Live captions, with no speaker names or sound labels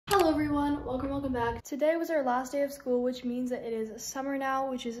welcome back. Today was our last day of school, which means that it is summer now,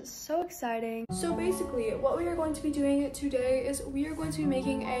 which is so exciting. So basically what we are going to be doing today is we are going to be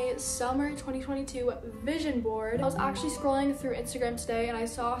making a summer 2022 vision board. I was actually scrolling through Instagram today and I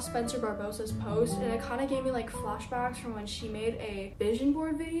saw Spencer Barbossa's post, and it kind of gave me like flashbacks from when she made a vision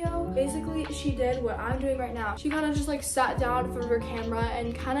board video. Basically she did what I'm doing right now. She kind of just like sat down in front of her camera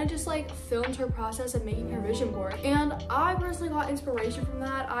and kind of just like filmed her process of making her vision board, and I personally got inspiration from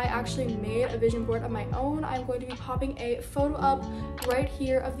that. I actually made a vision board of my own. I'm going to be popping a photo up right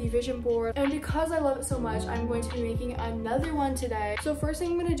here of the vision board, and because I love it so much, I'm going to be making another one today. So first thing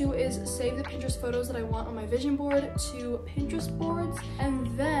I'm going to do is save the Pinterest photos that I want on my vision board to Pinterest boards,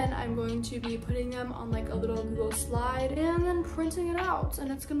 and then I'm going to be putting them on like a little Google slide and then printing it out,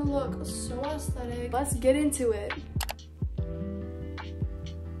 and it's gonna look so aesthetic. Let's get into it.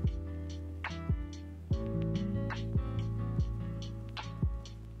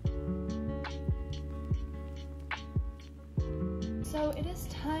 So it is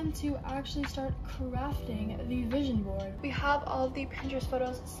time to actually start crafting the vision board. We have all of the Pinterest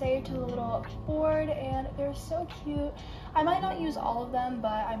photos saved to the little board, and they're so cute. I might not use all of them,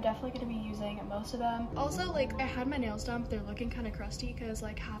 but I'm definitely going to be using most of them. Also, like, I had my nails done, but they're looking kind of crusty because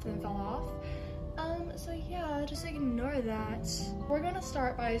like half of them fell off. So yeah, just ignore that. We're going to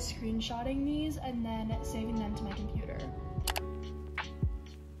start by screenshotting these and then saving them to my computer.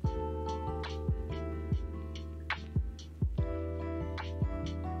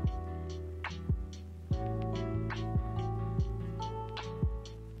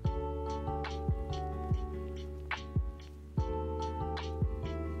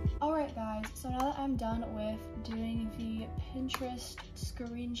 Alright guys, so now that I'm done with doing the Pinterest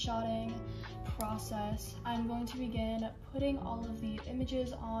screenshotting process, I'm going to begin putting all of the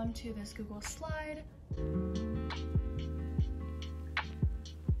images onto this Google slide.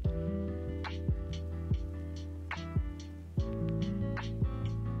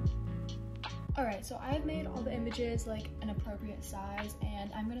 Alright, so I've made all the images like an appropriate size,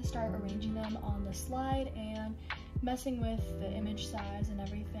 and I'm going to start arranging them on the slide and messing with the image size and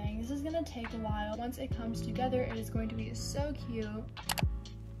everything. This is going to take a while. Once it comes together, it is going to be so cute.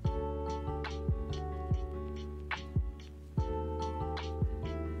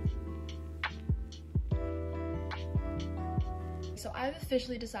 So I've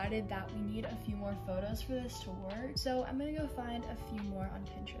officially decided that we need a few more photos for this to work, so I'm going to go find a few more on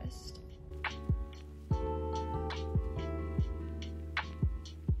Pinterest.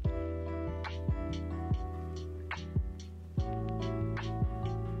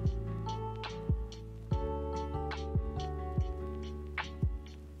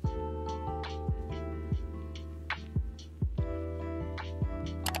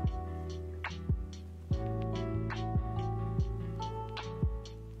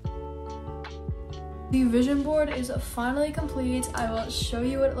 The vision board is finally complete. I will show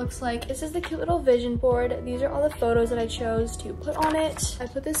you what it looks like. This is the cute little vision board. These are all the photos that I chose to put on it. I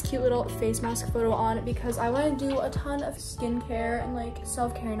put this cute little face mask photo on because I want to do a ton of skincare and like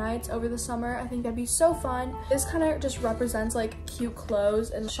self-care nights over the summer. I think that'd be so fun. This kind of just represents like cute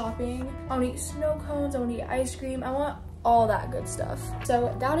clothes and shopping. I want to eat snow cones, I want to eat ice cream, I want all that good stuff.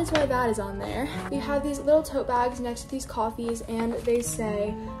 So that is why that is on there. We have these little tote bags next to these coffees, and they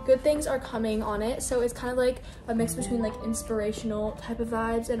say good things are coming on it. So it's kind of like a mix between like inspirational type of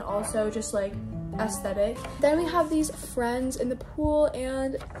vibes and also just like aesthetic. Then we have these friends in the pool,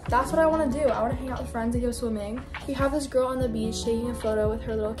 and that's what I want to do. I want to hang out with friends and go swimming. We have this girl on the beach taking a photo with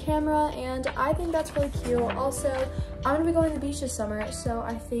her little camera, and I think that's really cute. Also, I'm gonna be going to the beach this summer, so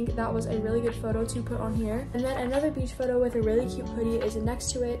I think that was a really good photo to put on here. And then another beach photo with a really cute hoodie is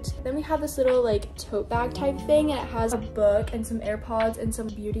next to it. Then we have this little like tote bag type thing, and it has a book and some AirPods and some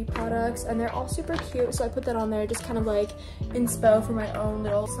beauty products, and they're all super cute, so I put that on there just kind of like inspo for my own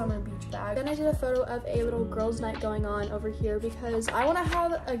little summer beach bag. Then I did a photo of a little girls night going on over here because I want to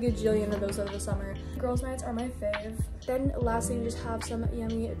have a gajillion of those over the summer. Girls nights are my fave. Then lastly, we just have some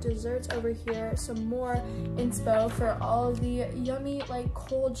yummy desserts over here, some more inspo for all of the yummy like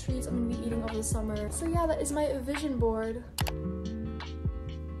cold treats I'm gonna be eating over the summer. So yeah, that is my vision board.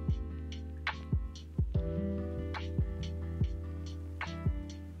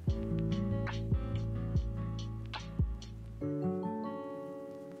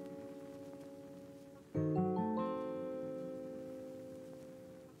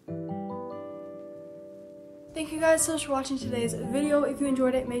 Thank you guys so much for watching today's video. If you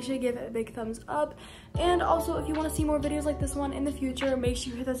enjoyed it, make sure to give it a big thumbs up. And also, if you want to see more videos like this one in the future, make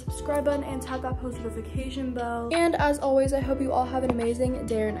sure you hit that subscribe button and tap that post notification bell. And as always, I hope you all have an amazing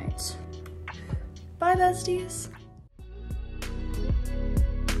day or night. Bye, besties.